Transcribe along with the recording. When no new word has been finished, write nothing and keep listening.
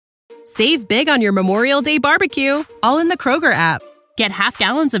Save big on your Memorial Day barbecue, all in the Kroger app. Get half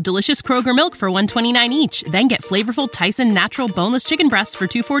gallons of delicious Kroger milk for $1.29 each. Then get flavorful Tyson natural boneless chicken breasts for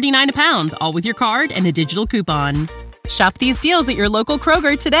 $2.49 a pound, all with your card and a digital coupon. Shop these deals at your local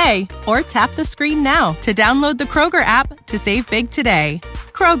Kroger today, or tap the screen now to download the Kroger app to save big today.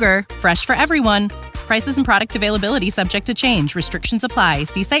 Kroger, fresh for everyone. Prices and product availability subject to change. Restrictions apply.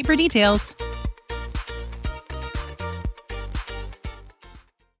 See site for details.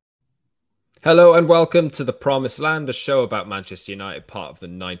 Hello and welcome to The Promised Land, a show about Manchester United, part of the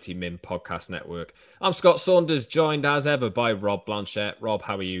 90 Min podcast network. I'm Scott Saunders, joined as ever by Rob Blanchette. Rob,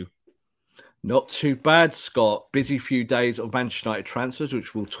 how are you? Not too bad, Scott. Busy few days of Manchester United transfers,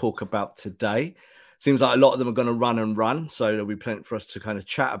 which we'll talk about today. Seems like a lot of them are going to run, so there'll be plenty for us to kind of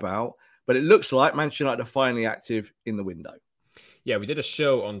chat about. But it looks like Manchester United are finally active in the window. Yeah, we did a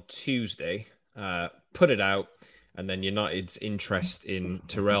show on Tuesday, put it out, and then United's interest in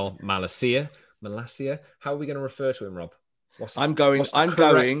Tyrell Malacia. How are we going to refer to him, Rob? What's the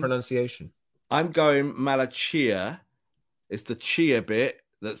correct pronunciation? I'm going Malacia. It's the chia bit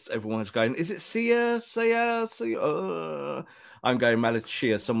that's everyone's going. Is it Sia? I'm going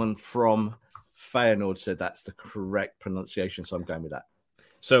Malacia. Someone from Feyenoord said that's the correct pronunciation, so I'm going with that.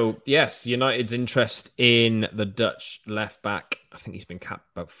 So, yes, United's interest in the Dutch left back. I think he's been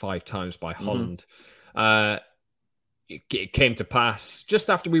capped about 5 times by Holland. It came to pass just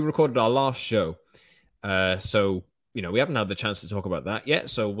after we recorded our last show. So, we haven't had the chance to talk about that yet.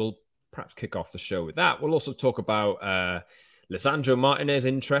 So we'll perhaps kick off the show with that. We'll also talk about Lisandro Martinez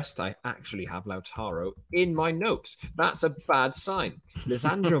interest. I actually have Lautaro in my notes. That's a bad sign.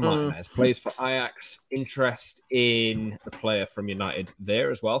 Lisandro Martinez plays for Ajax. Interest in the player from United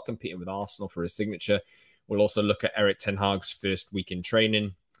there as well, competing with Arsenal for his signature. We'll also look at Erik ten Hag's first week in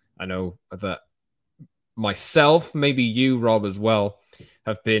training. I know that myself, maybe you, Rob, as well,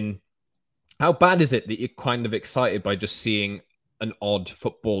 have been... How bad is it that you're kind of excited by just seeing an odd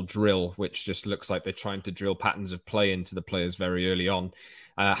football drill, which just looks like they're trying to drill patterns of play into the players very early on?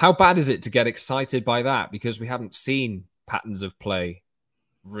 How bad is it to get excited by that? Because we haven't seen patterns of play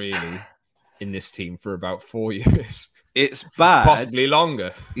really in this team for about 4 years. It's bad. Possibly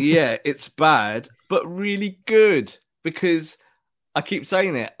longer. Yeah, it's bad, but really good. Because I keep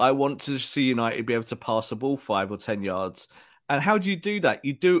saying it, I want to see United be able to pass the ball 5 or 10 yards. And how do you do that?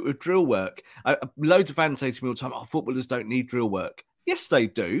 You do it with drill work. Loads of fans say to me all the time, footballers don't need drill work. Yes, they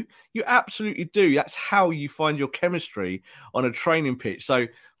do. You absolutely do. That's how you find your chemistry on a training pitch. So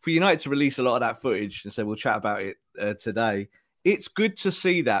for United to release a lot of that footage and say, we'll chat about it today, it's good to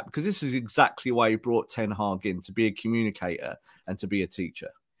see that because this is exactly why he brought Ten Hag in, to be a communicator and to be a teacher.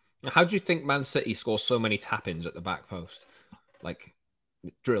 How do you think Man City scores so many tap-ins at the back post? Like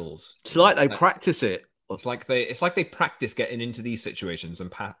drills. It's like they practice it. It's like they practice getting into these situations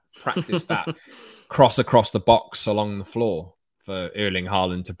and practice that cross across the box along the floor for Erling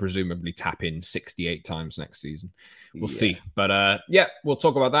Haaland to presumably tap in 68 times next season. We'll see. But we'll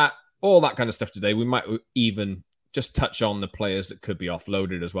talk about that, all that kind of stuff today. We might even just touch on the players that could be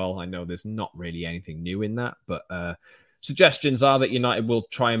offloaded as well. I know there's not really anything new in that, but suggestions are that United will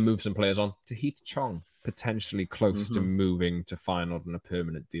try and move some players on to Heath Chong, potentially close to moving to Feyenoord on a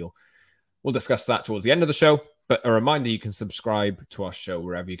permanent deal. We'll discuss that towards the end of the show, but a reminder, you can subscribe to our show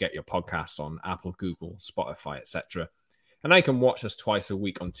wherever you get your podcasts on Apple, Google, Spotify, etc. And now you can watch us twice a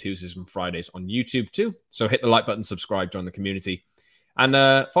week on Tuesdays and Fridays on YouTube too. So hit the like button, subscribe, join the community. And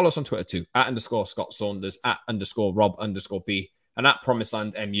follow us on Twitter too, @_Scott Saunders, @_Rob_B, and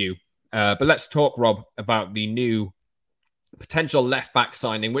 @PromiselandMU. But let's talk, Rob, about the new potential left-back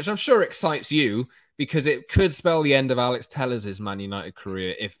signing, which I'm sure excites you, because it could spell the end of Alex Tellers' Man United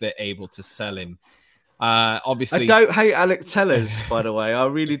career if they're able to sell him. Obviously, I don't hate Alex Tellers, by the way. I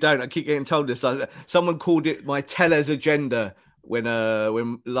really don't. I keep getting told this. Someone called it my Tellers agenda when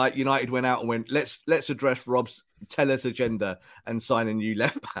like United went out and went, let's address Rob's Tellers agenda and sign a new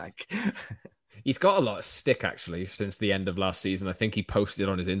left back. He's got a lot of stick actually since the end of last season. I think he posted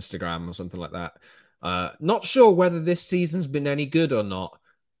on his Instagram or something like that. Not sure whether this season's been any good or not.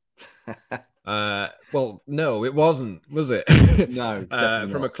 Well, no, it wasn't, was it? No,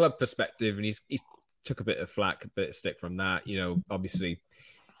 from a club perspective, and he's took a bit of flack, a bit of stick from that. Obviously,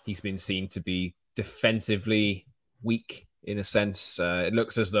 he's been seen to be defensively weak in a sense. It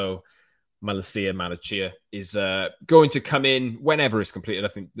looks as though Malacia is going to come in whenever it's completed. I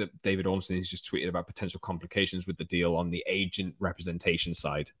think that David Ornstein has just tweeted about potential complications with the deal on the agent representation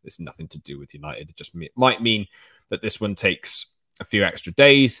side. It's nothing to do with United. It just might mean that this one takes a few extra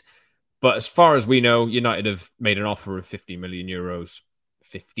days. But as far as we know, United have made an offer of 15 million euros,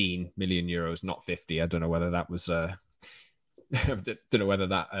 not 50. I don't know whether that was,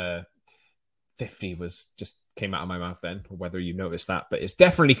 50 was just came out of my mouth then, or whether you noticed that, but it's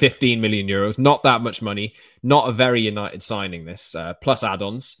definitely 15 million euros. Not that much money. Not a very United signing this, plus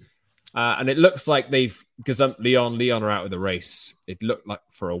add-ons. And it looks like because Leon are out of the race. It looked like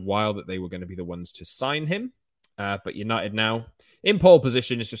for a while that they were going to be the ones to sign him. But United now in pole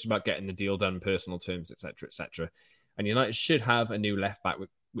position. It's just about getting the deal done, personal terms, etc., etc. And United should have a new left back,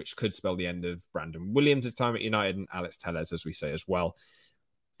 which could spell the end of Brandon Williams' time at United and Alex Telles, as we say as well.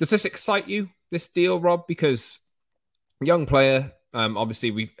 Does this excite you, this deal, Rob? Because young player,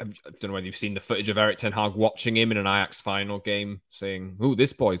 obviously, I don't know whether you've seen the footage of Erik ten Hag watching him in an Ajax final game, saying, "Oh,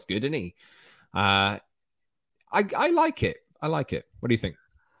 this boy's good, isn't he?" I like it. I like it. What do you think?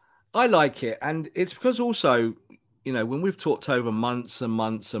 I like it, and it's because also, when we've talked over months and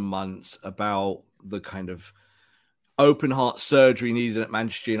months and months about the kind of open heart surgery needed at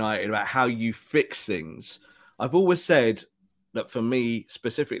Manchester United, about how you fix things, I've always said that for me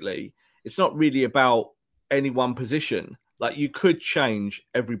specifically, it's not really about any one position. Like, you could change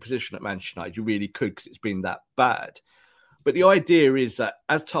every position at Manchester United. You really could, because it's been that bad. But the idea is that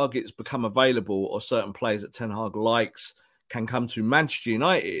as targets become available, or certain players that Ten Hag likes can come to Manchester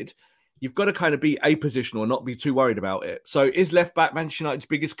United, you've got to kind of be a position or not be too worried about it. So is left back Manchester United's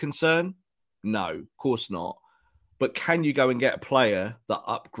biggest concern? No, of course not. But can you go and get a player that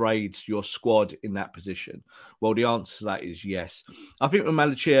upgrades your squad in that position? Well, the answer to that is yes. I think with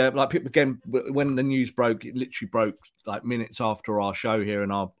Malacia, like, people, again, when the news broke, it literally broke like minutes after our show here,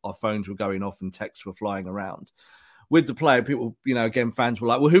 and our phones were going off and texts were flying around. With the player, people, again, fans were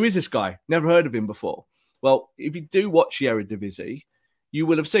like, well, who is this guy? Never heard of him before. Well, if you do watch the Eredivisie, you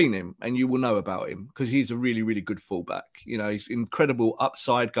will have seen him and you will know about him, because he's a really, really good fullback. He's incredible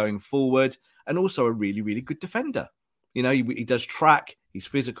upside going forward, and also a really, really good defender. He does track. He's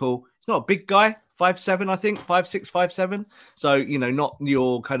physical. He's not a big guy, 5'7", I think, 5'6", 5'7". So, not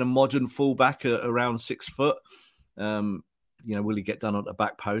your kind of modern fullback around 6 foot. Will he get done on the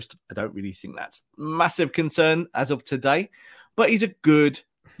back post? I don't really think that's massive concern as of today. But he's a good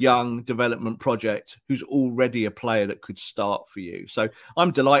young development project who's already a player that could start for you. So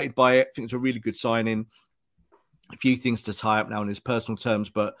I'm delighted by it. I think it's a really good signing. A few things to tie up now in his personal terms,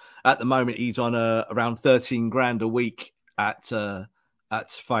 but at the moment he's on around 13 grand a week at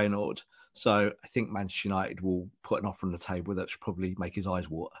Feyenoord. So I think Manchester United will put an offer on the table that should probably make his eyes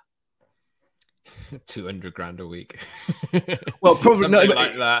water. 200 grand a week. Well, probably not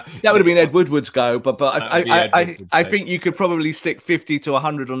like that. That would have been Ed Woodward's go, but I think you could probably stick 50 to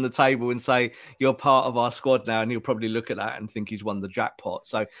 100 on the table and say you're part of our squad now, and he'll probably look at that and think he's won the jackpot.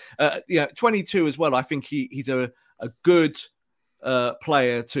 So 22 as well. I think he's a good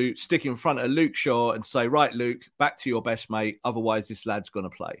player to stick in front of Luke Shaw and say, right, Luke, back to your best, mate. Otherwise, this lad's going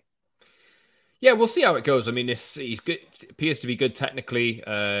to play. Yeah, we'll see how it goes. I mean, he's good. Appears to be good technically,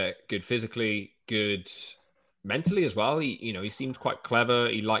 good physically, good mentally as well. He seems quite clever.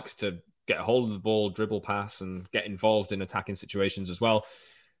 He likes to get a hold of the ball, dribble, pass, and get involved in attacking situations as well.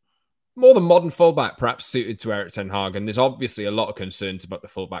 More than modern fullback, perhaps suited to Erik ten Hag. And there's obviously a lot of concerns about the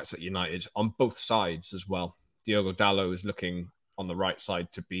fullbacks at United on both sides as well. Diogo Dalot is looking on the right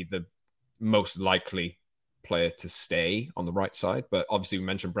side to be the most likely player to stay on the right side. But obviously we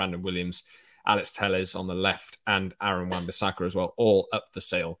mentioned Brandon Williams, Alex Telles on the left, and Aaron Wan-Bissaka as well, all up for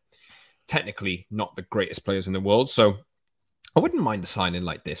sale. Technically not the greatest players in the world, so I wouldn't mind a signing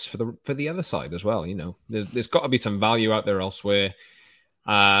like this for the other side as well. There's got to be some value out there elsewhere,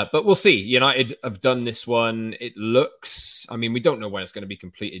 but we'll see. United have done this one. It looks, we don't know when it's going to be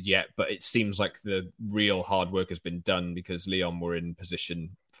completed yet, but it seems like the real hard work has been done, because Lyon were in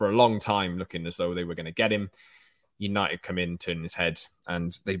position for a long time, looking as though they were going to get him. United come in, turn his head,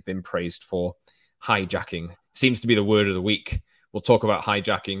 and they've been praised for hijacking. Seems to be the word of the week. We'll talk about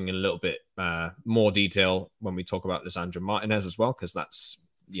hijacking in a little bit more detail when we talk about Lisandro Martinez as well, because that's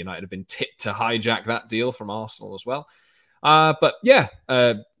United have been tipped to hijack that deal from Arsenal as well. But yeah,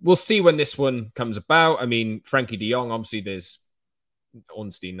 we'll see when this one comes about. Frankie de Jong, obviously there's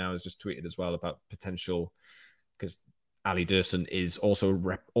Ornstein now has just tweeted as well about potential, because Ali Dursun is also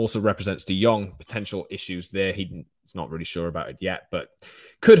represents de Jong, potential issues there. He's not really sure about it yet, but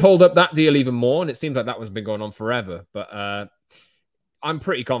could hold up that deal even more. And it seems like that one's been going on forever. But I'm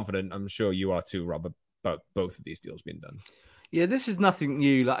pretty confident, I'm sure you are too, Rob, about both of these deals being done. Yeah, this is nothing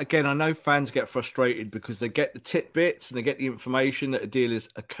new. Like, again, I know fans get frustrated because they get the tidbits and they get the information that a deal is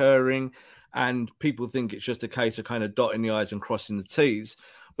occurring, and people think it's just a case of kind of dotting the I's and crossing the T's.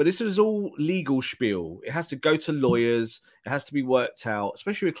 But this is all legal spiel. It has to go to lawyers. It has to be worked out,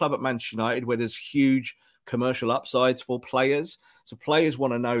 especially with a club at Manchester United where there's huge commercial upsides for players. So players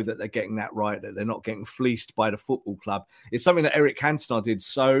want to know that they're getting that right, that they're not getting fleeced by the football club. It's something that Eric Cantona did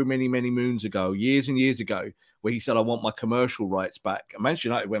so many, many moons ago, years and years ago, where he said, I want my commercial rights back. And Manchester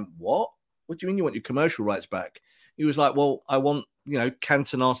United went, what? What do you mean you want your commercial rights back? He was like, well, I want,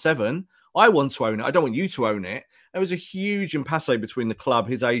 Cantona 7. I want to own it. I don't want you to own it. There was a huge impasse between the club,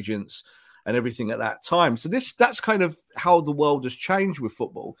 his agents, and everything at that time. So that's kind of how the world has changed with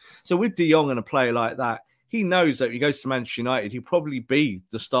football. So with De Jong and a player like that, he knows that if he goes to Manchester United, he'll probably be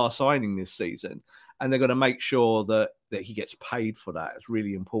the star signing this season. And they're going to make sure that he gets paid for that. It's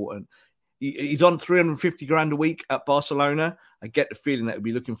really important. He's on 350 grand a week at Barcelona. I get the feeling that he'll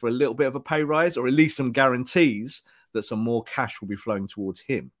be looking for a little bit of a pay rise, or at least some guarantees that some more cash will be flowing towards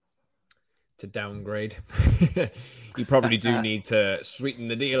him. To downgrade. You probably do need to sweeten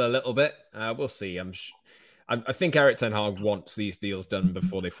the deal a little bit. We'll see. I think Erik ten Hag wants these deals done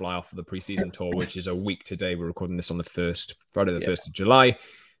before they fly off for the preseason tour, which is a week today. We're recording this on the Friday the 1st of July.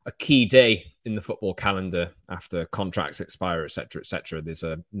 A key day in the football calendar after contracts expire, etc., etc. There's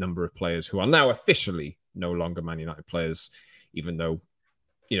a number of players who are now officially no longer Man United players, even though,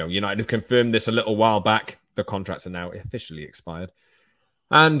 United have confirmed this a little while back. The contracts are now officially expired.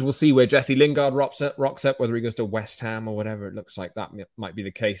 And we'll see where Jesse Lingard rocks up, whether he goes to West Ham or whatever. It looks like that might be the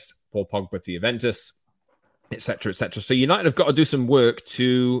case. Paul Pogba to Juventus, etc., etc. So United have got to do some work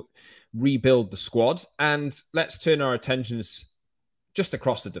to rebuild the squad. And let's turn our attentions just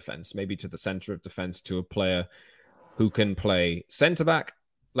across the defence, maybe to the centre of defence, to a player who can play centre-back,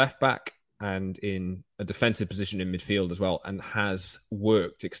 left-back, and in a defensive position in midfield as well, and has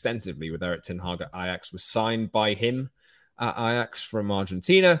worked extensively with Erik ten Hag at Ajax, was signed by him at Ajax from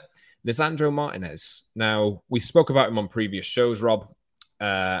Argentina, Lisandro Martinez. Now, we spoke about him on previous shows, Rob,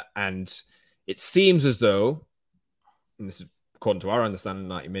 and it seems as though, and this is according to our understanding,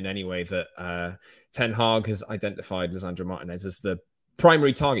 90 Min anyway, that Ten Hag has identified Lisandro Martinez as the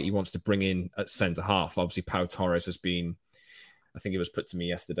primary target he wants to bring in at centre-half. Obviously, Pau Torres has been, I think it was put to me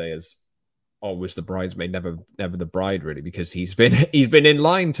yesterday as always the bridesmaid, never the bride, really, because he's been in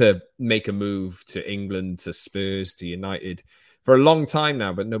line to make a move to England, to Spurs, to United for a long time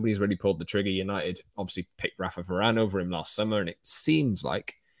now, but nobody's really pulled the trigger. United obviously picked Rafa Varane over him last summer, and it seems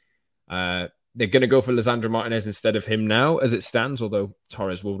like they're going to go for Lisandro Martinez instead of him now, as it stands, although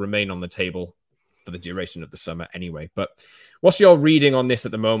Torres will remain on the table for the duration of the summer anyway. But what's your reading on this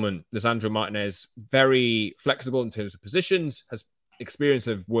at the moment? Lisandro Martinez, very flexible in terms of positions, has experience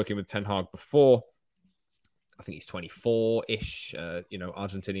of working with Ten Hag before. I think he's 24-ish,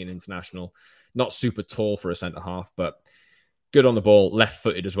 Argentinian international. Not super tall for a centre-half, but good on the ball,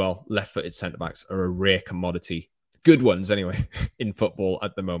 left-footed as well. Left-footed centre-backs are a rare commodity. Good ones, anyway, in football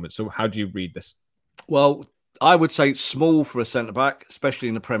at the moment. So how do you read this? Well, I would say it's small for a centre-back, especially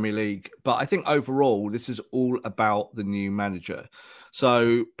in the Premier League. But I think overall, this is all about the new manager.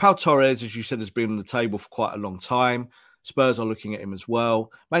 So Pau Torres, as you said, has been on the table for quite a long time. Spurs are looking at him as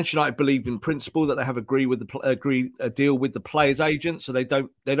well. Manchester United believe in principle that they have agreed a deal with the player's agent, so they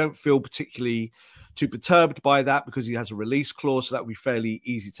don't feel particularly too perturbed by that because he has a release clause, so that would be fairly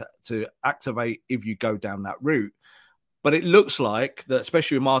easy to activate if you go down that route. But it looks like that,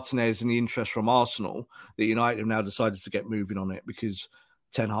 especially with Martinez and the interest from Arsenal, that United have now decided to get moving on it because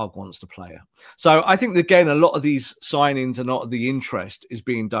Ten Hag wants the player. So I think, again, a lot of these signings and a lot of the interest is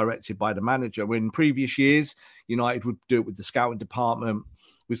being directed by the manager. When in previous years, United would do it with the scouting department,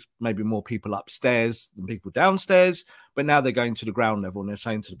 with maybe more people upstairs than people downstairs. But now they're going to the ground level and they're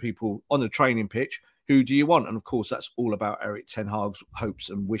saying to the people on the training pitch, who do you want? And of course, that's all about Erik ten Hag's hopes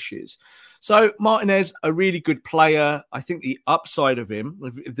and wishes. So Martinez, a really good player. I think the upside of him,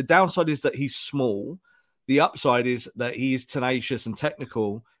 if the downside is that he's small, the upside is that he is tenacious and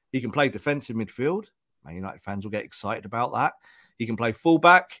technical. He can play defensive midfield. Man United fans will get excited about that. He can play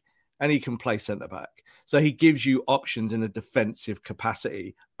fullback and he can play centre-back. So he gives you options in a defensive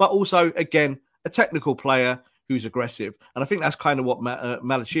capacity, but also, again, a technical player who's aggressive. And I think that's kind of what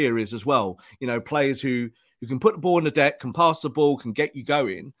Malacia is as well. Players who can put the ball on the deck, can pass the ball, can get you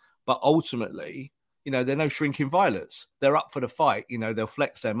going, but ultimately, they're no shrinking violets. They're up for the fight. They'll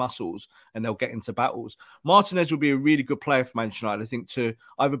flex their muscles and they'll get into battles. Martinez would be a really good player for Manchester United, I think, to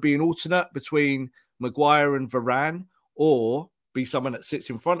either be an alternate between Maguire and Varane or be someone that sits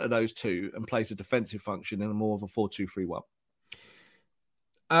in front of those two and plays a defensive function in a more of a 4-2-3-1.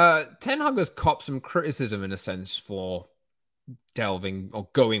 Ten Hag has copped some criticism in a sense for delving or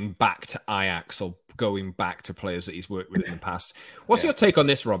going back to Ajax or going back to players that he's worked with in the past. What's your take on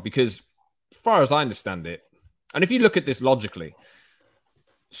this, Rob? Because as far as I understand it, and if you look at this logically,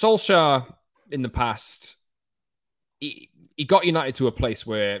 Solskjaer in the past, he got United to a place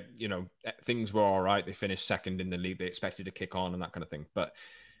where, things were all right. They finished second in the league. They expected to kick on and that kind of thing. But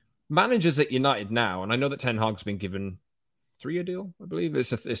managers at United now, and I know that Ten Hag's been given 3-year deal, I believe.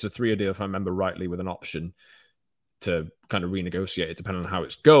 It's a 3-year deal, if I remember rightly, with an option to kind of renegotiate it depending on how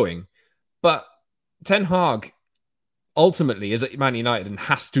it's going. But Ten Hag ultimately is at Man United and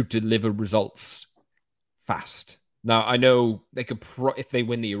has to deliver results fast. Now, I know they could, if they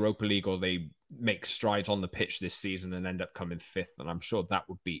win the Europa League or they make strides on the pitch this season and end up coming fifth, and I'm sure that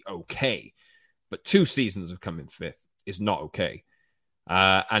would be okay. But 2 seasons of coming fifth is not okay.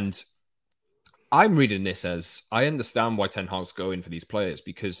 And I'm reading this as, I understand why Ten Hag's going for these players,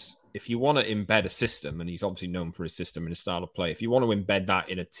 because if you want to embed a system, and he's obviously known for his system and his style of play, if you want to embed that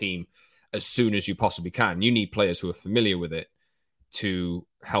in a team as soon as you possibly can, you need players who are familiar with it to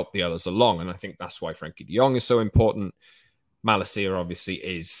help the others along. And I think that's why Frankie de Jong is so important. Malacia obviously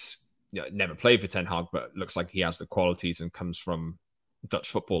is, never played for Ten Hag, but looks like he has the qualities and comes from Dutch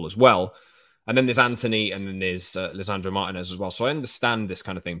football as well. And then there's Anthony, and then there's Lisandro Martinez as well. So I understand this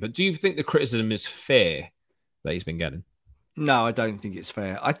kind of thing. But do you think the criticism is fair that he's been getting? No, I don't think it's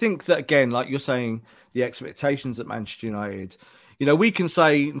fair. I think that, again, like you're saying, the expectations at Manchester United, we can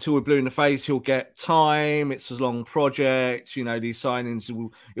say until we're blue in the face, he'll get time. It's a long project. These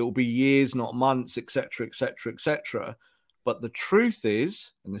signings, it will be years, not months, etc., etc., etc. But the truth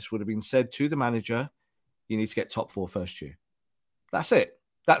is, and this would have been said to the manager, you need to get top 4 first year. That's it.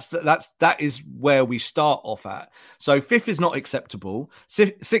 That is where we start off at. So 5th is not acceptable.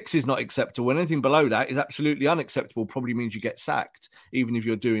 6th is not acceptable. Anything below that is absolutely unacceptable. Probably means you get sacked, even if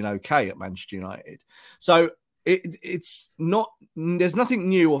you're doing okay at Manchester United. So it's not. There's nothing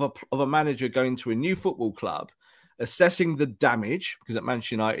new of a manager going to a new football club, assessing the damage, because at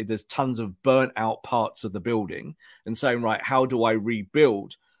Manchester United there's tons of burnt out parts of the building, and saying, right, how do I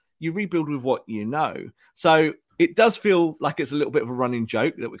rebuild? You rebuild with what you know. So it does feel like it's a little bit of a running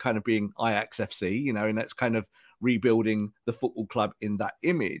joke that we're kind of being Ajax FC, and that's kind of rebuilding the football club in that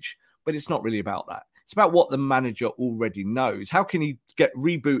image. But it's not really about that. It's about what the manager already knows. How can he get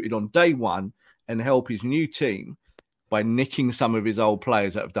rebooted on day one and help his new team by nicking some of his old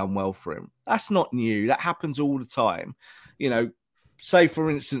players that have done well for him? That's not new. That happens all the time. Say, for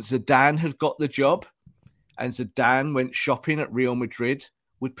instance, Zidane had got the job and Zidane went shopping at Real Madrid.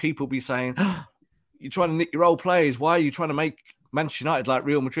 Would people be saying, you're trying to nick your old players? Why are you trying to make Manchester United like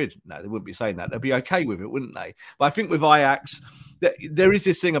Real Madrid? No, they wouldn't be saying that. They'd be okay with it, wouldn't they? But I think with Ajax, there is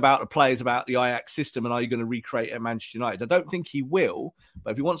this thing about the players, about the Ajax system, and are you going to recreate it at Manchester United? I don't think he will,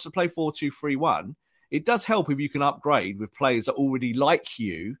 but if he wants to play 4-2-3-1, it does help if you can upgrade with players that already like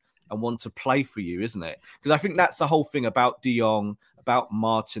you and want to play for you, isn't it? Because I think that's the whole thing about de Jong, about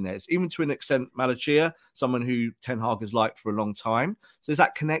Martinez, even to an extent Malacia, someone who Ten Hag has liked for a long time. So there's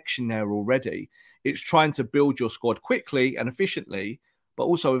that connection there already. It's trying to build your squad quickly and efficiently, but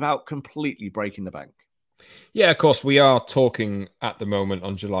also without completely breaking the bank. Yeah, of course, we are talking at the moment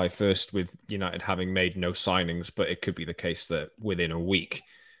on July 1st with United having made no signings, but it could be the case that within a week,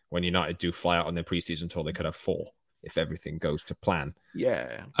 when United do fly out on their preseason tour, they could have 4 if everything goes to plan.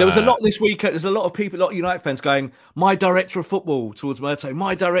 Yeah. There was a lot this week. There's a lot of people, a lot of United fans going, my director of football, towards Murto,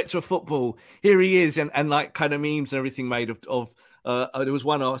 my director of football, here he is, and like kind of memes and everything made of there was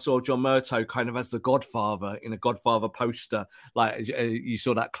one I saw, John Murto kind of as the Godfather in a Godfather poster. Like you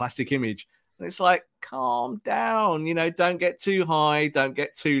saw that classic image. And it's like, calm down, don't get too high, don't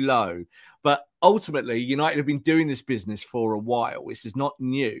get too low. But ultimately, United have been doing this business for a while. This is not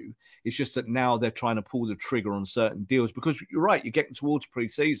new. It's just that now they're trying to pull the trigger on certain deals because you're right, you're getting towards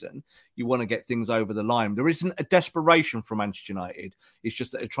pre-season. You want to get things over the line. There isn't a desperation from Manchester United. It's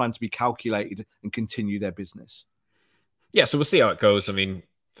just that they're trying to be calculated and continue their business. Yeah, so we'll see how it goes. I mean,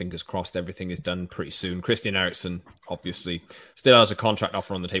 fingers crossed everything is done pretty soon. Christian Eriksen, obviously, still has a contract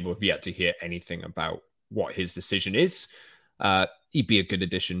offer on the table. We've yet to hear anything about what his decision is. He'd be a good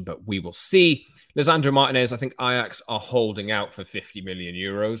addition, but we will see. Lisandro Martinez, I think Ajax are holding out for 50 million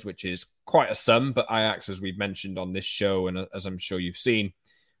euros, which is quite a sum. But Ajax, as we've mentioned on this show, and as I'm sure you've seen,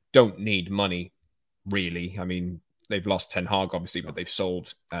 don't need money, really. I mean, they've lost Ten Hag, obviously, but they've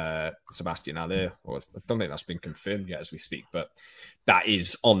sold Sebastian Haller. Or I don't think that's been confirmed yet as we speak, but that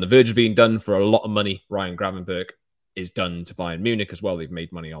is on the verge of being done for a lot of money. Ryan Gravenberch is done to Bayern Munich as well. They've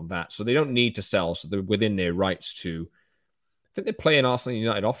made money on that. So they don't need to sell. So they're within their rights to... I think they're playing Arsenal and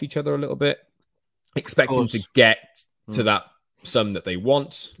United off each other a little bit, expecting to get to that sum that they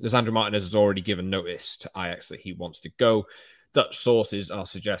want. Lisandro Martinez has already given notice to Ajax that he wants to go. Dutch sources are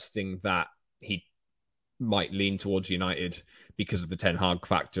suggesting that he might lean towards United because of the Ten Hag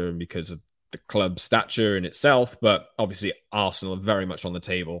factor and because of the club's stature in itself. But obviously, Arsenal are very much on the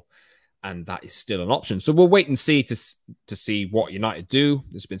table and that is still an option. So we'll wait and see to see what United do.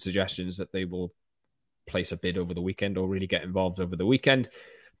 There's been suggestions that they will place a bid over the weekend or really get involved over the weekend,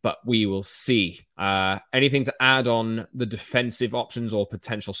 but we will see. Anything to add on the defensive options or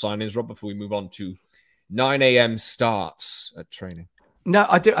potential signings, Rob, before we move on to 9 a.m. starts at training? No,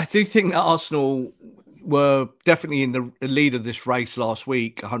 I do think that Arsenal were definitely in the lead of this race last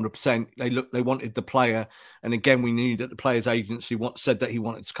week, 100%. They wanted the player. And again, we knew that the player's agency said that he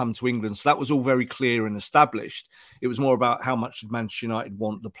wanted to come to England. So that was all very clear and established. It was more about how much did Manchester United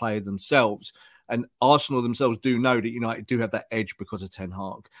want the player themselves. And Arsenal themselves do know that United do have that edge because of Ten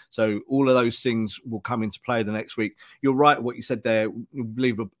Hag. So all of those things will come into play the next week. You're right, what you said there. We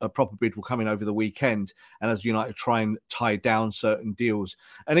believe a proper bid will come in over the weekend. And as United try and tie down certain deals.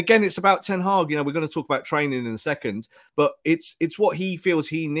 And again, it's about Ten Hag. We're going to talk about training in a second. But it's what he feels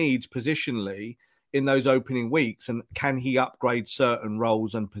he needs positionally in those opening weeks. And can he upgrade certain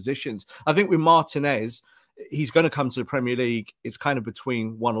roles and positions? I think with Martinez, he's going to come to the Premier League. It's kind of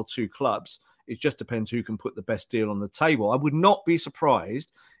between one or two clubs. It just depends who can put the best deal on the table. I would not be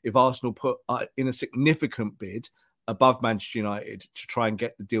surprised if Arsenal put in a significant bid above Manchester United to try and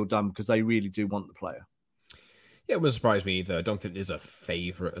get the deal done because they really do want the player. Yeah, it wouldn't surprise me either. I don't think there's a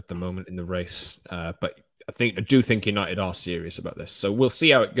favourite at the moment in the race, but I do think United are serious about this. So we'll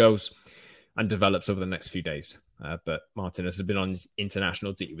see how it goes and develops over the next few days. But Martinez has been on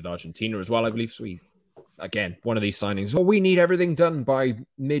international duty with Argentina as well, I believe. So he's, again, one of these signings. We need everything done by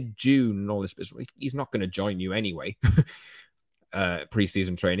mid-June and all this business. He's not going to join you anyway.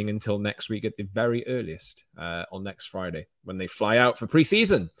 Pre-season training until next week at the very earliest, on next Friday, when they fly out for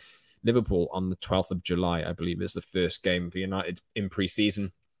pre-season. Liverpool on the 12th of July, I believe, is the first game for United in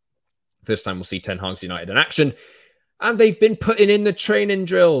pre-season. First time we'll see Ten Hag's United in action. And they've been putting in the training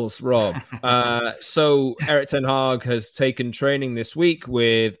drills, Rob. So Erik Ten Hag has taken training this week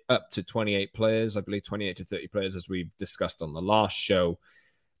with up to 28 players, I believe 28 to 30 players, as we've discussed on the last show.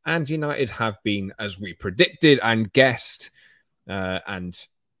 And United have been, as we predicted and guessed, obviously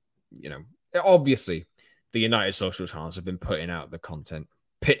the United social channels have been putting out the content.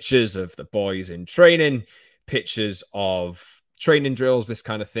 Pictures of the boys in training, pictures of training drills, this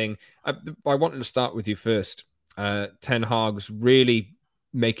kind of thing. I wanted to start with you first. Ten Hag's really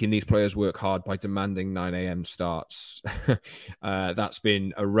making these players work hard by demanding 9 a.m. starts. That's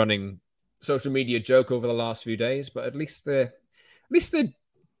been a running social media joke over the last few days, but at least they're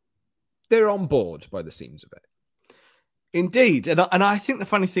on board by the seams of it. Indeed, and I think the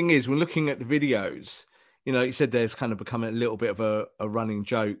funny thing is, when looking at the videos, you said there's kind of become a little bit of a running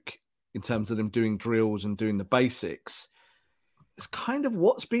joke in terms of them doing drills and doing the basics. It's kind of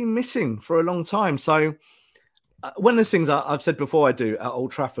what's been missing for a long time. So. One of the things I've said before I do at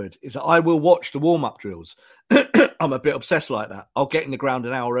Old Trafford is that I will watch the warm-up drills. I'm a bit obsessed like that. I'll get in the ground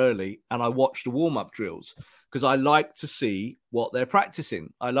an hour early and I watch the warm-up drills because I like to see what they're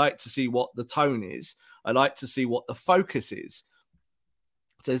practicing. I like to see what the tone is. I like to see what the focus is.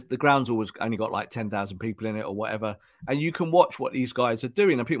 So the ground's always only got like 10,000 people in it or whatever. And you can watch what these guys are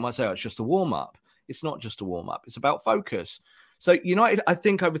doing. And people might say, oh, it's just a warm-up. It's not just a warm-up. It's about focus. So United, I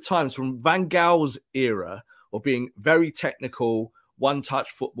think over times from Van Gaal's era, or being very technical,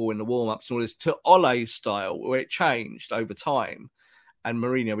 one-touch football in the warm-ups, and all this, to Ole's style, where it changed over time, and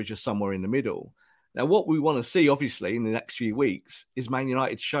Mourinho was just somewhere in the middle. Now, what we want to see, obviously, in the next few weeks is Man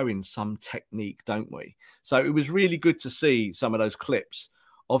United showing some technique, don't we? So it was really good to see some of those clips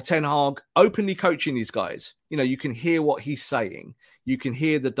of Ten Hag openly coaching these guys. You can hear what he's saying. You can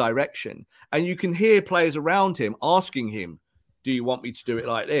hear the direction. And you can hear players around him asking him, do you want me to do it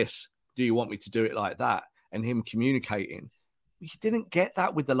like this? Do you want me to do it like that? And him communicating. We didn't get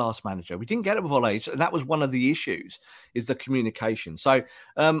that with the last manager. We didn't get it with Ole. And that was one of the issues, is the communication. So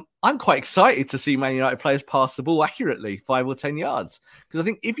I'm quite excited to see Man United players pass the ball accurately 5 or 10 yards. Because I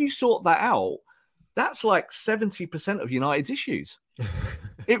think if you sort that out, that's like 70% of United's issues.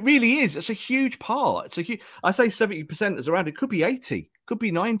 It really is. It's a huge part. I say 70% is around. It could be 80, could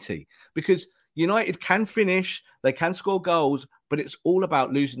be 90. Because United can finish, they can score goals, but it's all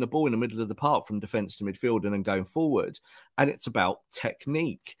about losing the ball in the middle of the park from defence to midfield and then going forward. And it's about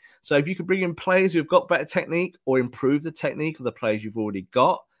technique. So if you could bring in players who've got better technique or improve the technique of the players you've already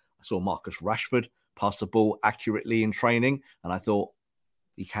got. I saw Marcus Rashford pass the ball accurately in training, and I thought,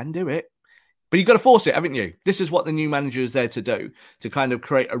 he can do it. But you've got to force it, haven't you? This is what the new manager is there to do, to kind of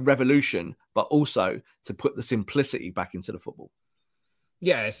create a revolution, but also to put the simplicity back into the football.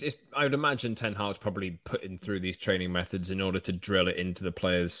 Yeah, I would imagine Ten Hag's probably putting through these training methods in order to drill it into the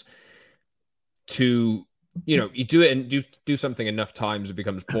players to, you do it and do something enough times, it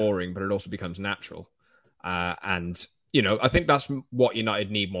becomes boring, but it also becomes natural. And I think that's what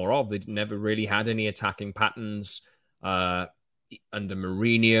United need more of. They never really had any attacking patterns under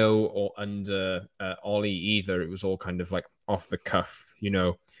Mourinho or under Ollie either. It was all kind of like off the cuff,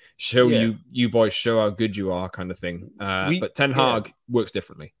 you boys show how good you are kind of thing. But Ten Hag works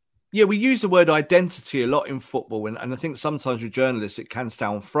differently. Yeah, we use the word identity a lot in football, and I think sometimes with journalists it can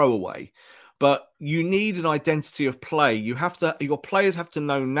sound throwaway. But you need an identity of play. Your players have to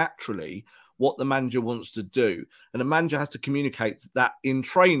know naturally what the manager wants to do, and the manager has to communicate that in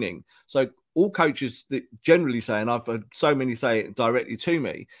training. So all coaches that generally say, and I've heard so many say it directly to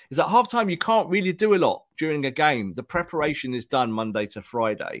me, is at halftime you can't really do a lot during a game. The preparation is done Monday to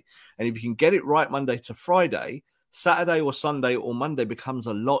Friday, and if you can get it right Monday to Friday, Saturday or Sunday or Monday becomes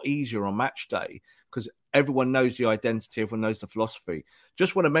a lot easier on match day because everyone knows the identity, everyone knows the philosophy.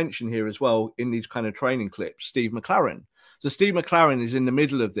 Just want to mention here as well in these kind of training clips, Steve McLaren. So Steve McLaren is in the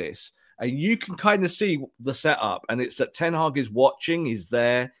middle of this, and you can kind of see the setup, and it's that Ten Hag is watching, he's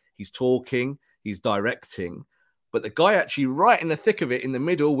there, he's talking, he's directing. But the guy actually right in the thick of it, in the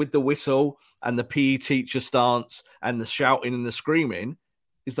middle with the whistle and the PE teacher stance and the shouting and the screaming,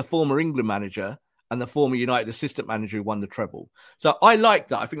 is the former England manager and the former United assistant manager who won the treble. So I like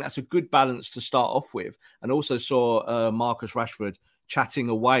that. I think that's a good balance to start off with. And also saw Marcus Rashford chatting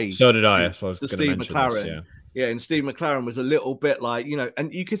away. So did I. So I was to going Steve to mention McLaren. this, Yeah, and Steve McLaren was a little bit like,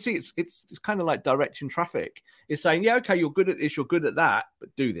 and you can see it's kind of like directing traffic. It's saying, yeah, okay, you're good at this, you're good at that,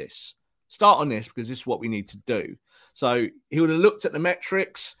 but do this. Start on this because this is what we need to do. So he would have looked at the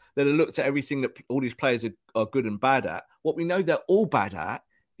metrics, they'd have looked at everything that all these players are good and bad at. What we know they're all bad at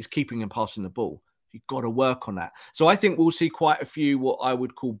is keeping and passing the ball. You've got to work on that. So I think we'll see quite a few what I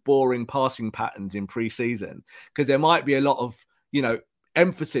would call boring passing patterns in pre-season because there might be a lot of,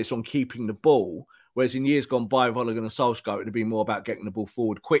 emphasis on keeping the ball. Whereas in years gone by, with Ole Gunnar Solskjaer, it would be more about getting the ball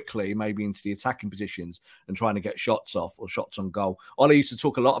forward quickly, maybe into the attacking positions and trying to get shots off or shots on goal. Ole used to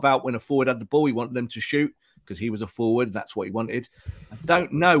talk a lot about when a forward had the ball, he wanted them to shoot because he was a forward. That's what he wanted. I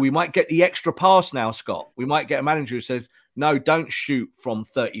don't know. We might get the extra pass now, Scott. We might get a manager who says, no, don't shoot from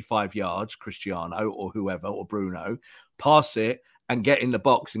 35 yards, Cristiano or whoever, or Bruno. Pass it and get in the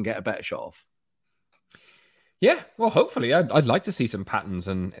box and get a better shot off. Yeah, well, hopefully. I'd like to see some patterns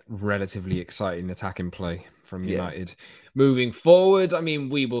and relatively exciting attacking play from United. Moving forward, I mean,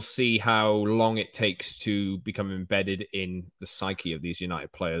 we will see how long it takes to become embedded in the psyche of these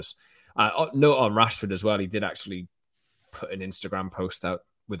United players. Note on Rashford as well, he did actually put an Instagram post out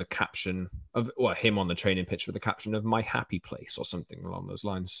with a caption of him on the training pitch with a caption of "my happy place" or something along those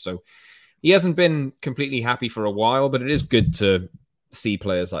lines. So he hasn't been completely happy for a while, but it is good to see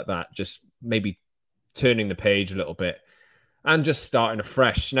players like that just maybe turning the page a little bit and just starting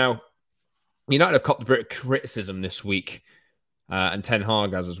afresh. Now, United have copped a bit of criticism this week, and Ten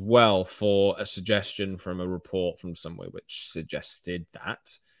Hag has as well, for a suggestion from a report from somewhere which suggested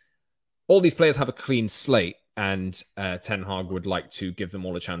that all these players have a clean slate and Ten Hag would like to give them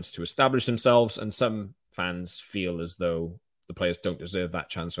all a chance to establish themselves, and some fans feel as though the players don't deserve that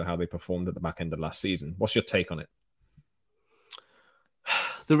chance for how they performed at the back end of last season. What's your take on it?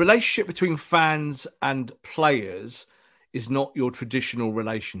 The relationship between fans and players is not your traditional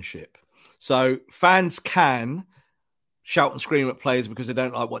relationship. So fans can shout and scream at players because they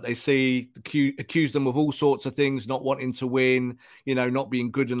don't like what they see, accuse them of all sorts of things, not wanting to win, not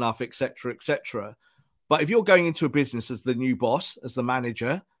being good enough, etc., etc. But if you're going into a business as the new boss, as the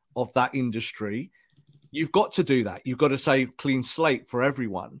manager of that industry, you've got to do that. You've got to say clean slate for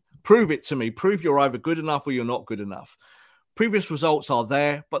everyone. Prove it to me. Prove you're either good enough or you're not good enough. Previous results are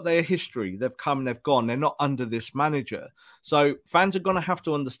there, but they're history. They've come, they've gone. They're not under this manager. So fans are going to have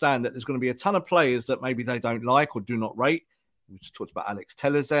to understand that there's going to be a ton of players that maybe they don't like or do not rate. We just talked about Alex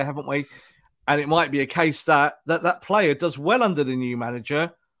Tellers there, haven't we? And it might be a case that player does well under the new manager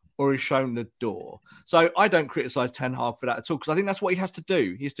or is shown the door. So I don't criticise Ten Hag for that at all because I think that's what he has to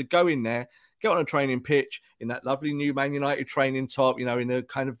do. He has to go in there, get on a training pitch in that lovely new Man United training top, in a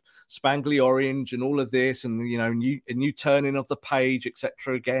kind of spangly orange and all of this and, a new turning of the page,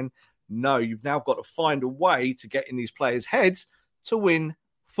 etc. Again, no, you've now got to find a way to get in these players' heads to win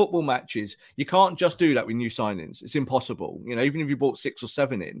football matches. You can't just do that with new signings. It's impossible. Even if you bought 6 or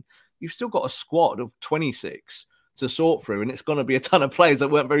 7 in, you've still got a squad of 26 to sort through, and it's going to be a ton of players that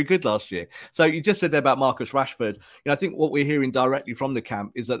weren't very good last year. So you just said there about Marcus Rashford. I think what we're hearing directly from the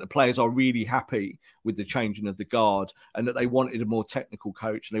camp is that the players are really happy with the changing of the guard and that they wanted a more technical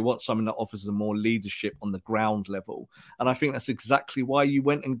coach and they want someone that offers them more leadership on the ground level. And I think that's exactly why you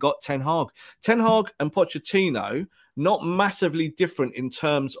went and got Ten Hag. Ten Hag and Pochettino, not massively different in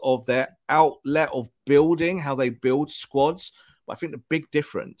terms of their outlet of building, how they build squads. But I think the big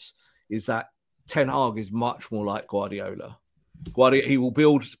difference is that Ten Hag is much more like Guardiola. He will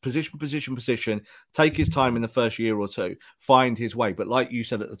build position, take his time in the first year or two, find his way. But like you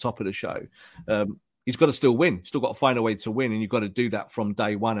said at the top of the show, he's got to still win. Still got to find a way to win, and you've got to do that from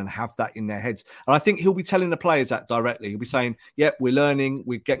day one and have that in their heads. And I think he'll be telling the players that directly. He'll be saying, "Yep, we're learning,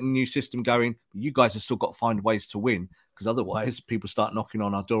 we're getting a new system going. But you guys have still got to find ways to win, because otherwise, people start knocking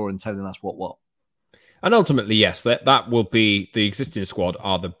on our door and telling us what." And ultimately, yes, that will be the existing squad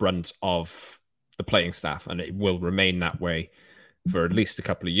are the brunt of the playing staff, and it will remain that way for at least a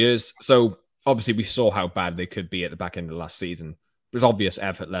couple of years. So obviously we saw how bad they could be at the back end of last season. There's obvious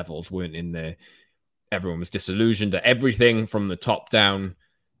effort levels weren't in there. Everyone was disillusioned at everything from the top down.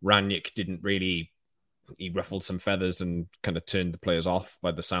 Rangnick he ruffled some feathers and kind of turned the players off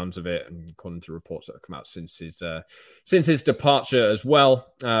by the sounds of it, and according to reports that have come out since his departure as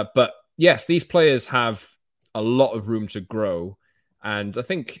well. But yes, these players have a lot of room to grow. And I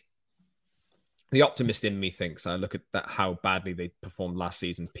think the optimist in me thinks, I look at that how badly they performed last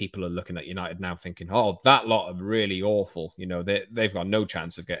season. People are looking at United now thinking, oh, that lot are really awful. You know, they've got no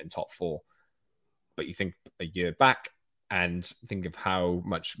chance of getting top four. But you think a year back and think of how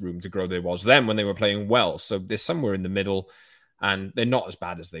much room to grow there was then when they were playing well. So they're somewhere in the middle, and they're not as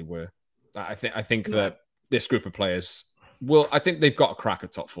bad as they were. I think that this group of players I think they've got a crack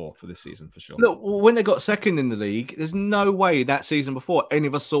at top four for this season for sure. Look, when they got second in the league, there's no way that season before any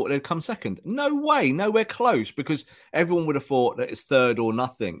of us thought they'd come second. No way, nowhere close, because everyone would have thought that it's third or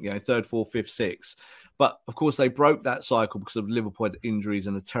nothing, third, fourth, fifth, sixth. But of course, they broke that cycle because of Liverpool injuries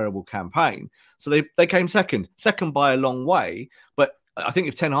and a terrible campaign. So they came second by a long way. But I think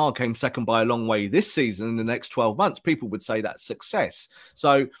if Ten Hag came second by a long way this season in the next 12 months, people would say that's success.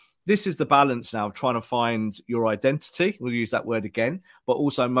 So this is the balance now of trying to find your identity. We'll use that word again, but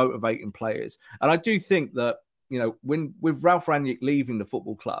also motivating players. And I do think that, with Ralph Rangnick leaving the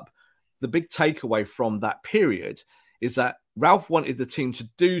football club, the big takeaway from that period is that Ralph wanted the team to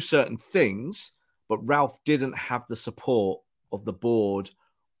do certain things, but Ralph didn't have the support of the board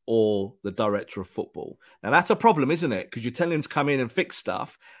or the director of football. Now, that's a problem, isn't it? Because you tell him to come in and fix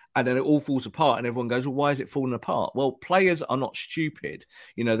stuff, and then it all falls apart, and everyone goes, well, why is it falling apart? Well, players are not stupid.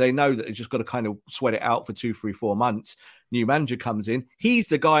 They know that they've just got to kind of sweat it out for 2, 3, 4 months. New manager comes in. He's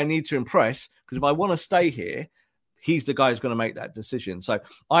the guy I need to impress, because if I want to stay here, he's the guy who's going to make that decision. So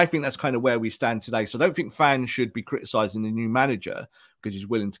I think that's kind of where we stand today. So I don't think fans should be criticising the new manager because he's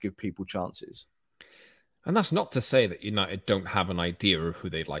willing to give people chances. And that's not to say that United don't have an idea of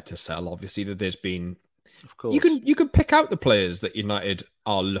who they'd like to sell. Obviously, that there's been, of course, you can pick out the players that United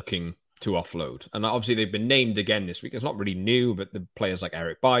are looking to offload, and obviously they've been named again this week. It's not really new, but the players like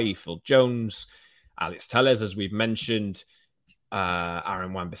Eric Bailly, Phil Jones, Alex Telles, as we've mentioned,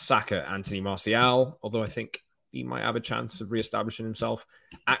 Aaron Wan-Bissaka, Anthony Martial. Although I think he might have a chance of re-establishing himself.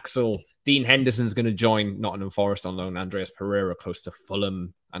 Axel, Dean Henderson's going to join Nottingham Forest on loan. Andreas Pereira close to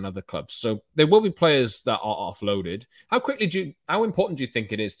Fulham and other clubs. So there will be players that are offloaded. How important do you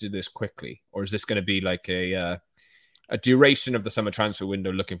think it is to do this quickly? Or is this going to be like a duration of the summer transfer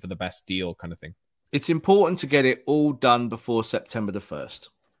window looking for the best deal kind of thing? It's important to get it all done before September the 1st.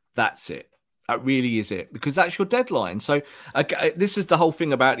 That's it. That really is it, because that's your deadline. So this is the whole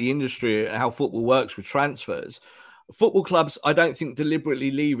thing about the industry and how football works with transfers. Football clubs, I don't think,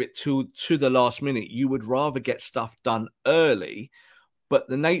 deliberately leave it to the last minute. You would rather get stuff done early, but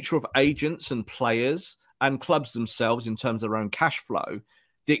the nature of agents and players and clubs themselves in terms of their own cash flow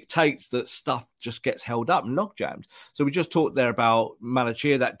dictates that stuff just gets held up and log jammed. So we just talked there about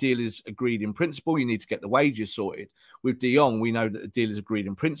Malacia. That deal is agreed in principle. You need to get the wages sorted. With De Jong, we know that the deal is agreed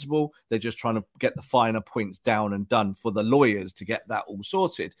in principle. They're just trying to get the finer points down and done for the lawyers to get that all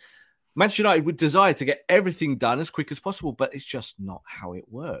sorted. Manchester United would desire to get everything done as quick as possible, but it's just not how it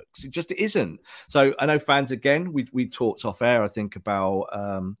works. It just isn't. So I know fans, again, we talked off air, I think, about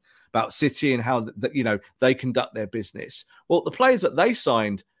City and how they conduct their business. Well, the players that they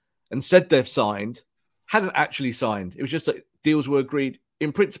signed and said they've signed hadn't actually signed. It was just that deals were agreed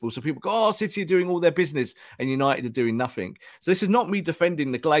in principle. So people go, oh, City are doing all their business and United are doing nothing. So this is not me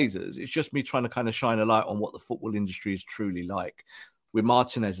defending the Glazers. It's just me trying to kind of shine a light on what the football industry is truly like. With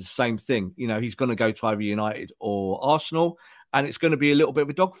Martinez, the same thing. He's going to go to either United or Arsenal, and it's going to be a little bit of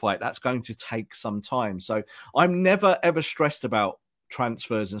a dogfight. That's going to take some time. So I'm never, ever stressed about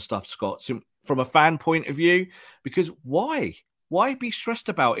transfers and stuff, Scott, from a fan point of view, because why? Why be stressed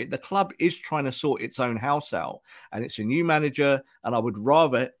about it? The club is trying to sort its own house out, and it's a new manager, and I would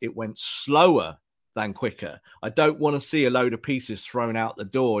rather it went slower than quicker. I don't want to see a load of pieces thrown out the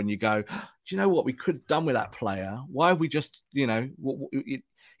door and you go, do you know what we could have done with that player? Why have we just,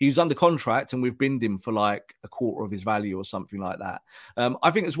 he was under contract and we've binned him for like a quarter of his value or something like that.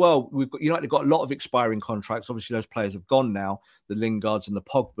 I think as well, United got a lot of expiring contracts. Obviously, those players have gone now, the Lingards and the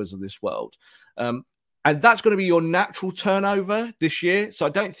Pogbas of this world. And that's going to be your natural turnover this year. So I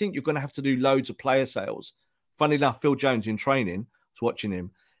don't think you're going to have to do loads of player sales. Funny enough, Phil Jones in training, I was watching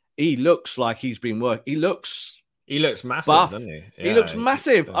him. He looks like he's been working. He looks massive, buff. doesn't he? He looks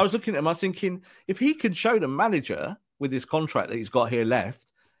massive. I was looking at him. I was thinking, if he could show the manager with his contract that he's got here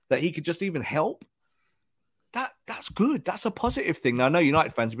left, that he could just even help, that's good. That's a positive thing. Now, I know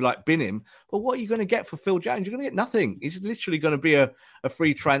United fans will be like, bin him, but what are you going to get for Phil Jones? You're going to get nothing. He's literally going to be a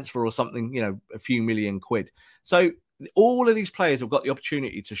free transfer or something, a few million quid. So all of these players have got the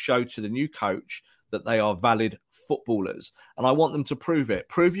opportunity to show to the new coach that they are valid footballers. And I want them to prove it.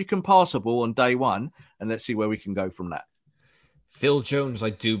 Prove you can pass a ball on day one, and let's see where we can go from that. Phil Jones, I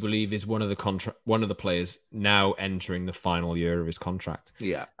do believe, is one of the players now entering the final year of his contract.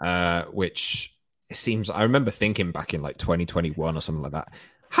 Yeah. Which it seems, I remember thinking back in like 2021 or something like that.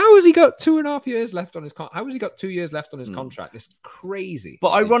 How has he got 2.5 years left on his contract? How has he got 2 years left on his contract? It's crazy.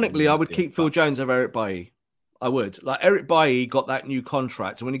 But ironically, I would keep Phil Jones over Eric Bailly. I would. Like, Eric Bailly got that new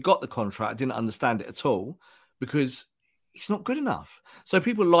contract. And when he got the contract, I didn't understand it at all because he's not good enough. So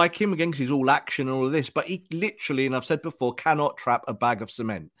people like him again because he's all action and all of this, but he literally, and I've said before, cannot trap a bag of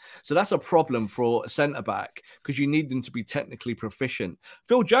cement. So that's a problem for a centre-back because you need them to be technically proficient.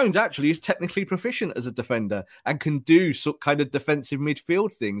 Phil Jones actually is technically proficient as a defender and can do some kind of defensive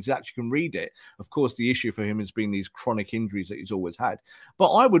midfield things. He actually can read it. Of course, the issue for him has been these chronic injuries that he's always had.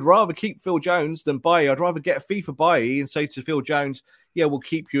 But I would rather keep Phil Jones than Bailly. I'd rather get a fee for Bailly and say to Phil Jones, yeah, we'll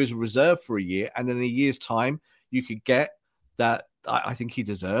keep you as a reserve for a year. And in a year's time, you could get that. I think he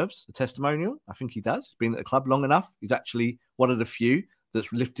deserves a testimonial. I think he does. He's been at the club long enough. He's actually one of the few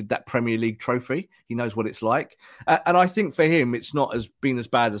that's lifted that Premier League trophy. He knows what it's like. And I think for him, it's not been as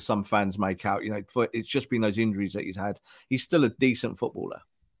bad as some fans make out. It's just been those injuries that he's had. He's still a decent footballer.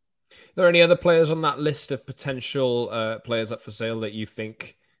 Are there any other players on that list of potential players up for sale that you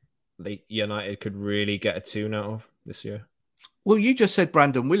think United could really get a tune out of this year? Well, you just said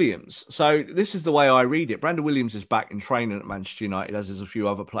Brandon Williams. So this is the way I read it. Brandon Williams is back in training at Manchester United, as is a few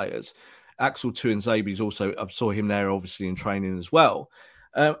other players. Axel Tuanzebe's also, I saw him there obviously in training as well.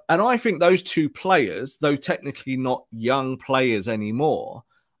 And I think those two players, though technically not young players anymore,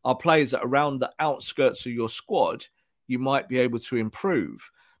 are players that around the outskirts of your squad, you might be able to improve.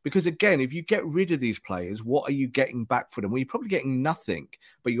 Because again, if you get rid of these players, what are you getting back for them? Well, you're probably getting nothing,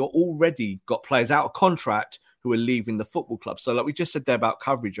 but you're already got players out of contract who are leaving the football club. So like we just said there about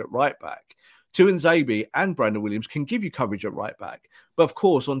coverage at right back, Tuanzebe and Brandon Williams can give you coverage at right back. But of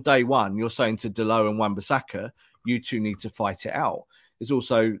course, on day one, you're saying to Delo and Wan-Bissaka, you two need to fight it out. There's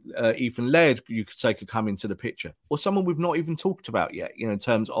also Ethan Laird, you could say, could come into the picture, or someone we've not even talked about yet, in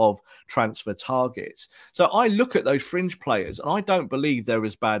terms of transfer targets. So I look at those fringe players and I don't believe they're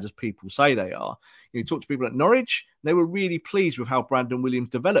as bad as people say they are. You talk to people at Norwich, they were really pleased with how Brandon Williams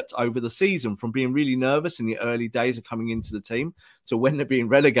developed over the season, from being really nervous in the early days of coming into the team to when they're being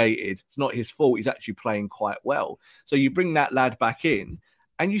relegated. It's not his fault. He's actually playing quite well. So you bring that lad back in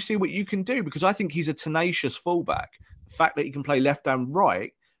and you see what you can do, because I think he's a tenacious fullback. The fact that he can play left and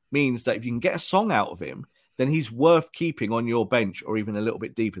right means that if you can get a song out of him, then he's worth keeping on your bench or even a little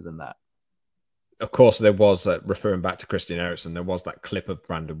bit deeper than that. Of course, there was, referring back to Christian Eriksen, there was that clip of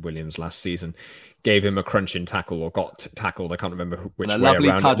Brandon Williams last season, gave him a crunching tackle or got tackled. I can't remember which way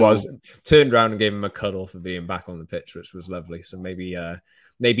around it was. Turned around and gave him a cuddle for being back on the pitch, which was lovely. So maybe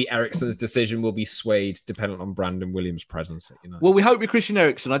Eriksen's decision will be swayed dependent on Brandon Williams' presence. Well, we hope with Christian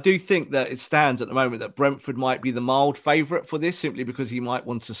Eriksen. I do think that it stands at the moment that Brentford might be the mild favourite for this, simply because he might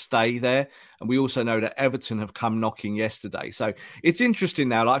want to stay there. And we also know that Everton have come knocking yesterday. So it's interesting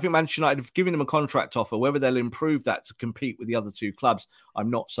now. I think Manchester United have given him a contract offer. Whether they'll improve that to compete with the other two clubs,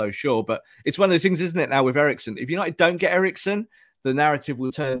 I'm not so sure. But it's one of those things, isn't it, now with Eriksen? If United don't get Eriksen, the narrative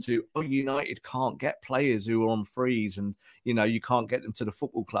will turn to, United can't get players who are on frees and, you can't get them to the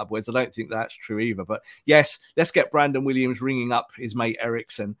football club, whereas I don't think that's true either. But yes, let's get Brandon Williams ringing up his mate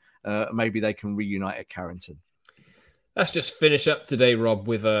Eriksen. Maybe they can reunite at Carrington. Let's just finish up today, Rob,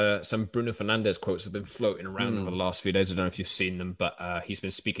 with some Bruno Fernandes quotes that have been floating around over the last few days. I don't know if you've seen them, but he's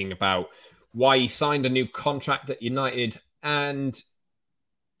been speaking about why he signed a new contract at United and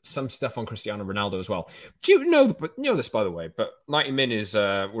some stuff on Cristiano Ronaldo as well. Do you know this, by the way? But 90 Min is,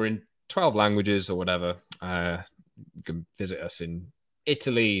 we're in 12 languages or whatever. You can visit us in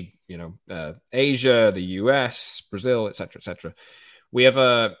Italy, Asia, the US, Brazil, etc., etc. We have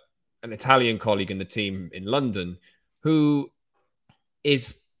a an Italian colleague in the team in London who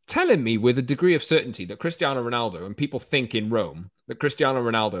is telling me with a degree of certainty that Cristiano Ronaldo, and people think in Rome, that Cristiano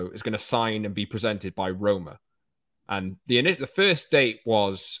Ronaldo is going to sign and be presented by Roma. And the first date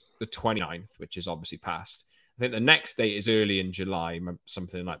was the 29th, which is obviously past. I think the next date is early in July,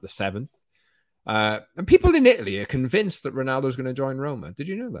 something like the 7th. And people in Italy are convinced that Ronaldo's going to join Roma. Did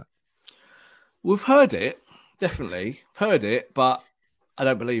you know that? We've heard it, definitely heard it, but I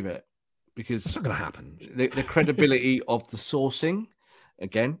don't believe it because it's not going to happen. The credibility of the sourcing.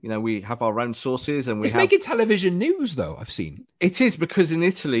 Again, we have our own sources, and it's making television news, though. I've seen it is because in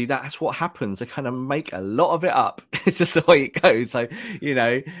Italy, that's what happens. They kind of make a lot of it up. It's just the way it goes. So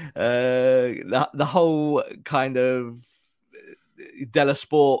the whole kind of Della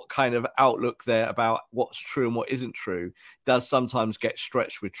Sport kind of outlook there about what's true and what isn't true does sometimes get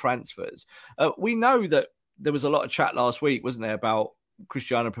stretched with transfers. We know that there was a lot of chat last week, wasn't there, about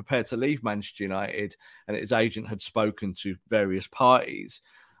Cristiano prepared to leave Manchester United and his agent had spoken to various parties,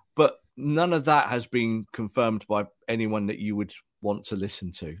 but none of that has been confirmed by anyone that you would want to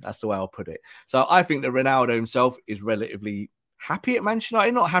listen to. That's the way I'll put it. So I think that Ronaldo himself is relatively happy at Manchester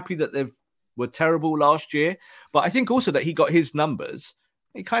United, not happy that they were terrible last year, but I think also that he got his numbers.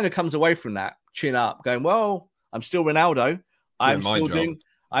 He kind of comes away from that chin up going, well, I'm still Ronaldo.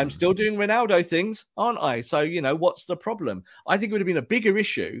 I'm still doing Ronaldo things, aren't I? So, what's the problem? I think it would have been a bigger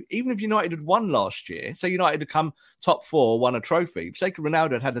issue, even if United had won last year. Say United had come top 4, won a trophy. Say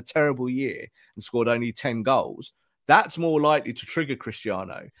Ronaldo had a terrible year and scored only 10 goals. That's more likely to trigger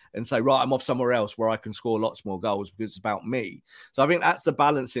Cristiano and say, right, I'm off somewhere else where I can score lots more goals because it's about me. So I think that's the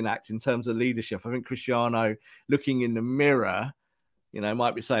balancing act in terms of leadership. I think Cristiano, looking in the mirror,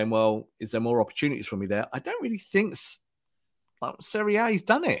 might be saying, well, is there more opportunities for me there? I don't really think Serie A, he's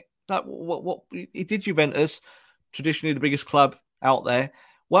done it. Like what he did Juventus, traditionally the biggest club out there.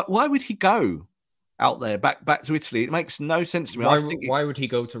 Why would he go out there back to Italy? It makes no sense to me. Why would he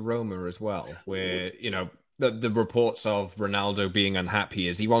go to Roma as well? Where the reports of Ronaldo being unhappy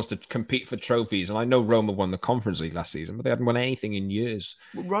is he wants to compete for trophies. And I know Roma won the Conference League last season, but they hadn't won anything in years.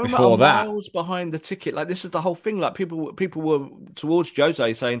 Roma before are miles behind the ticket. Like, this is the whole thing. Like, people were towards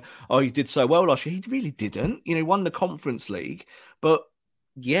Jose saying, oh, he did so well last year. He really didn't. He won the Conference League. But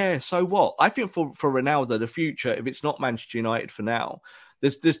yeah, so what? I think for Ronaldo, the future, if it's not Manchester United for now,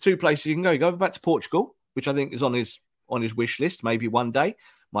 there's two places you can go. You go over back to Portugal, which I think is on his wish list. Maybe one day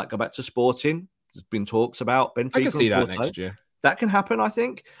might go back to Sporting. There's been talks about Benfica. I can see that next year. That can happen, I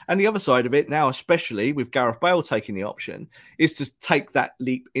think. And the other side of it now, especially with Gareth Bale taking the option, is to take that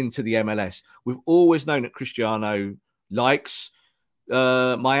leap into the MLS. We've always known that Cristiano likes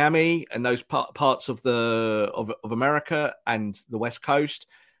Miami and those parts of America and the West Coast.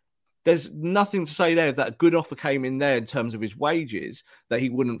 There's nothing to say there that a good offer came in there in terms of his wages that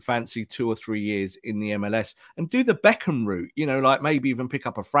he wouldn't fancy 2 or 3 years in the MLS and do the Beckham route, like maybe even pick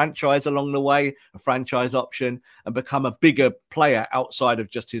up a franchise along the way, a franchise option, and become a bigger player outside of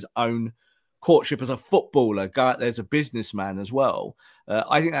just his own courtship as a footballer, go out there as a businessman as well.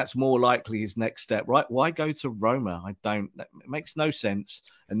 I think that's more likely his next step, right? Why go to Roma? It makes no sense.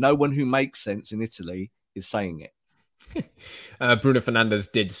 And no one who makes sense in Italy is saying it. Bruno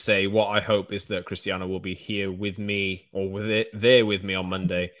Fernandes did say, what I hope is that Cristiano will be here with me or there with me on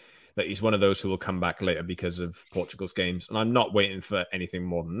Monday, that he's one of those who will come back later because of Portugal's games. And I'm not waiting for anything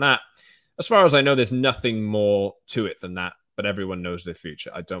more than that. As far as I know, there's nothing more to it than that, but everyone knows their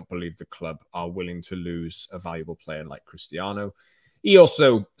future. I don't believe the club are willing to lose a valuable player like Cristiano. He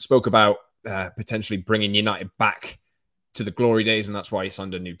also spoke about potentially bringing United back to the glory days, and that's why he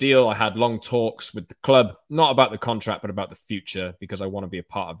signed a new deal. I had long talks with the club, not about the contract, but about the future, because I want to be a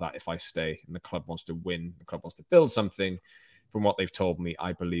part of that if I stay. And the club wants to win. The club wants to build something. From what they've told me,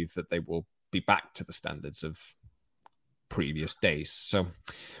 I believe that they will be back to the standards of previous days. So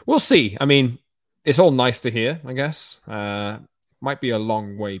we'll see. I mean, it's all nice to hear, I guess. Might be a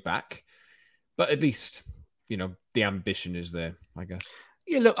long way back, but at least, the ambition is there, I guess.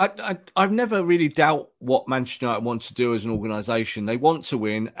 Yeah, look, I've never really doubt what Manchester United want to do as an organisation. They want to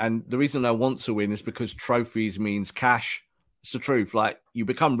win, and the reason they want to win is because trophies means cash. It's the truth. Like, you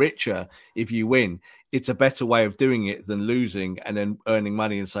become richer if you win. It's a better way of doing it than losing and then earning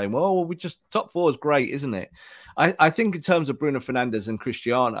money and saying, well, we just top 4 is great, isn't it? I think in terms of Bruno Fernandes and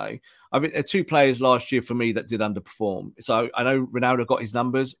Cristiano, I think there are 2 players last year for me that did underperform. So I know Ronaldo got his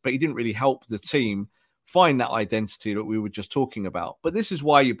numbers, but he didn't really help the team find that identity that we were just talking about. But this is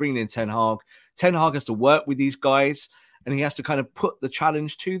why you bring in Ten Hag. Ten Hag has to work with these guys, and he has to kind of put the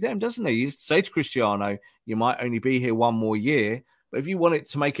challenge to them, doesn't he? He has to say to Cristiano, you might only be here 1 more year, but if you want it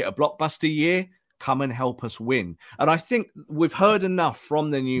to make it a blockbuster year, come and help us win. And I think we've heard enough from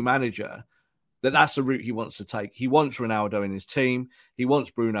the new manager that that's the route he wants to take. He wants Ronaldo in his team. He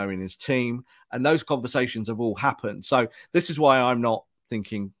wants Bruno in his team. And those conversations have all happened. So this is why I'm not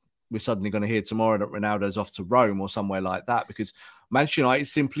thinking we're suddenly going to hear tomorrow that Ronaldo's off to Rome or somewhere like that, because Manchester United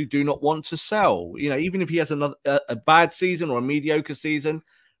simply do not want to sell. You know, even if he has a bad season or a mediocre season,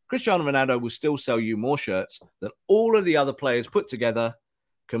 Cristiano Ronaldo will still sell you more shirts than all of the other players put together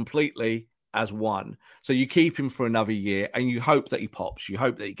completely as one. So you keep him for another year and you hope that he pops. You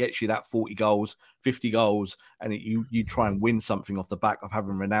hope that he gets you that 40 goals, 50 goals, and you try and win something off the back of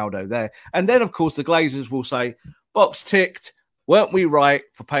having Ronaldo there. And then, of course, the Glazers will say, box ticked. Weren't we right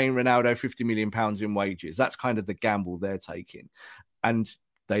for paying Ronaldo £50 million in wages? That's kind of the gamble they're taking. And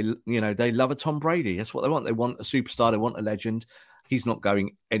they love a Tom Brady. That's what they want. They want a superstar. They want a legend. He's not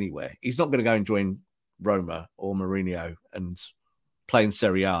going anywhere. He's not going to go and join Roma or Mourinho and play in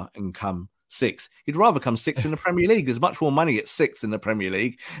Serie A and come sixth. He'd rather come sixth in the Premier League. There's much more money at sixth in the Premier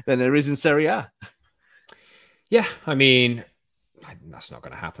League than there is in Serie A. Yeah, I mean, that's not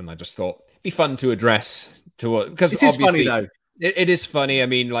going to happen. I just thought it'd be fun to address because it is funny though. It is funny. I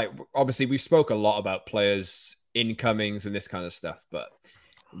mean, like, obviously we spoke a lot about players' incomings and this kind of stuff, but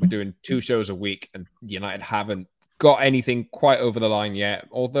we're doing 2 shows a week and United haven't got anything quite over the line yet,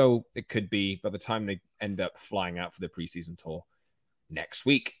 although it could be by the time they end up flying out for the preseason tour next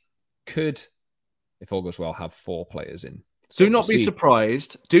week. Could, if all goes well, have 4 players in. So do not be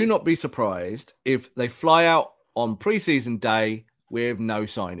surprised. Do not be surprised if they fly out on preseason day with no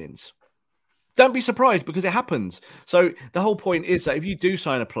signings. Don't be surprised because it happens. So the whole point is that if you do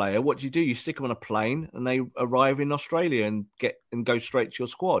sign a player, what do? You stick them on a plane and they arrive in Australia and go straight to your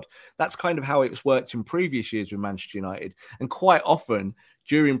squad. That's kind of how it's worked in previous years with Manchester United. And quite often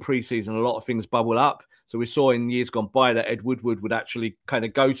during preseason, a lot of things bubble up. So we saw in years gone by that Ed Woodward would actually kind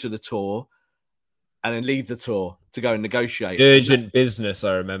of go to the tour and then leave the tour to go and negotiate. Urgent business,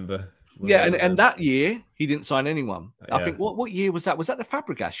 I remember. Yeah, and that year he didn't sign anyone. Yeah. I think what year was that? Was that the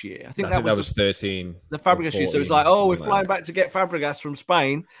Fabregas year? I think that was 13. The Fabregas year. So it was like, we're flying back to get Fabregas from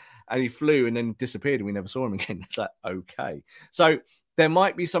Spain, and he flew and then disappeared, and we never saw him again. It's like, okay, so there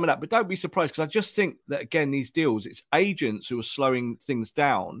might be some of that, but don't be surprised because I just think that again these deals, it's agents who are slowing things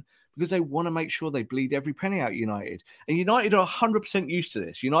down because they want to make sure they bleed every penny out. United and United are 100% used to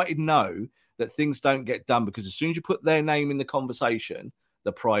this. United know that things don't get done because as soon as you put their name in the conversation,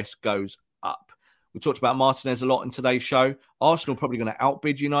 the price goes up. We talked about Martinez a lot in today's show. Arsenal probably going to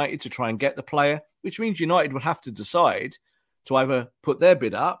outbid United to try and get the player, which means United would have to decide to either put their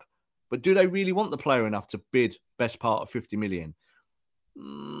bid up, but do they really want the player enough to bid best part of 50 million?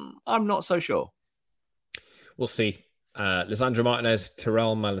 I'm not so sure. We'll see. Lisandro Martinez,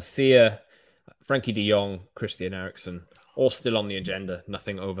 Tyrell, Malacia, Frankie de Jong, Christian Eriksen, all still on the agenda.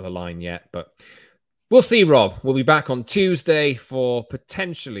 Nothing over the line yet, but we'll see, Rob. We'll be back on Tuesday for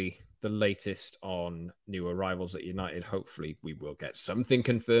potentially the latest on new arrivals at United. Hopefully, we will get something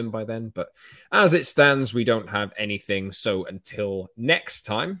confirmed by then. But as it stands, we don't have anything. So until next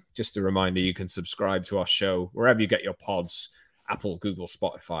time, just a reminder, you can subscribe to our show wherever you get your pods, Apple, Google,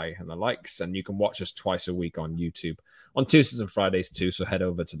 Spotify, and the likes. And you can watch us twice a week on YouTube on Tuesdays and Fridays too. So head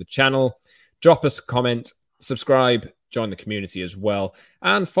over to the channel, drop us a comment, subscribe, join the community as well,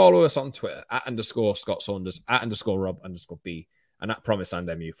 and follow us on Twitter @_Scott Saunders, @_Rob_B, and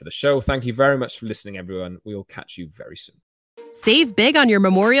 @PromiseAndMU for the show. Thank you very much for listening, everyone. We will catch you very soon. Save big on your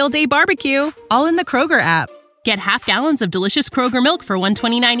Memorial Day barbecue, all in the Kroger app. Get half gallons of delicious Kroger milk for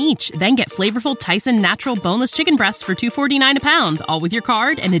 $1.29 each. Then get flavorful Tyson natural boneless chicken breasts for $2.49 a pound, all with your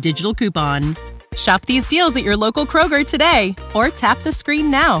card and a digital coupon. Shop these deals at your local Kroger today, or tap the screen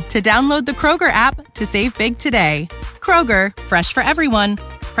now to download the Kroger app to save big today. Kroger, fresh for everyone.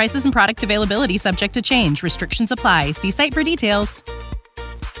 Prices and product availability subject to change. Restrictions apply. See site for details.